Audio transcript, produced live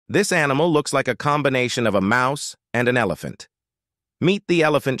This animal looks like a combination of a mouse and an elephant. Meet the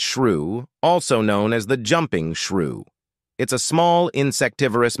elephant shrew, also known as the jumping shrew. It's a small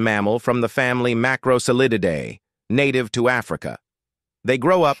insectivorous mammal from the family Macroscelididae, native to Africa. They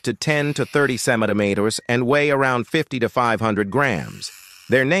grow up to 10 to 30 centimeters and weigh around 50 to 500 grams.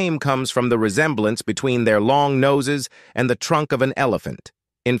 Their name comes from the resemblance between their long noses and the trunk of an elephant.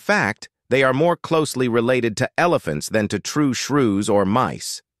 In fact, they are more closely related to elephants than to true shrews or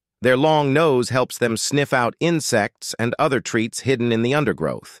mice. Their long nose helps them sniff out insects and other treats hidden in the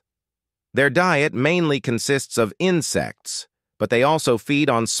undergrowth. Their diet mainly consists of insects, but they also feed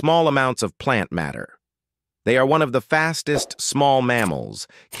on small amounts of plant matter. They are one of the fastest small mammals,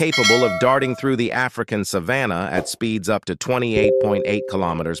 capable of darting through the African savannah at speeds up to 28.8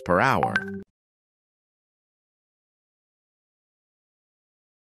 kilometers per hour.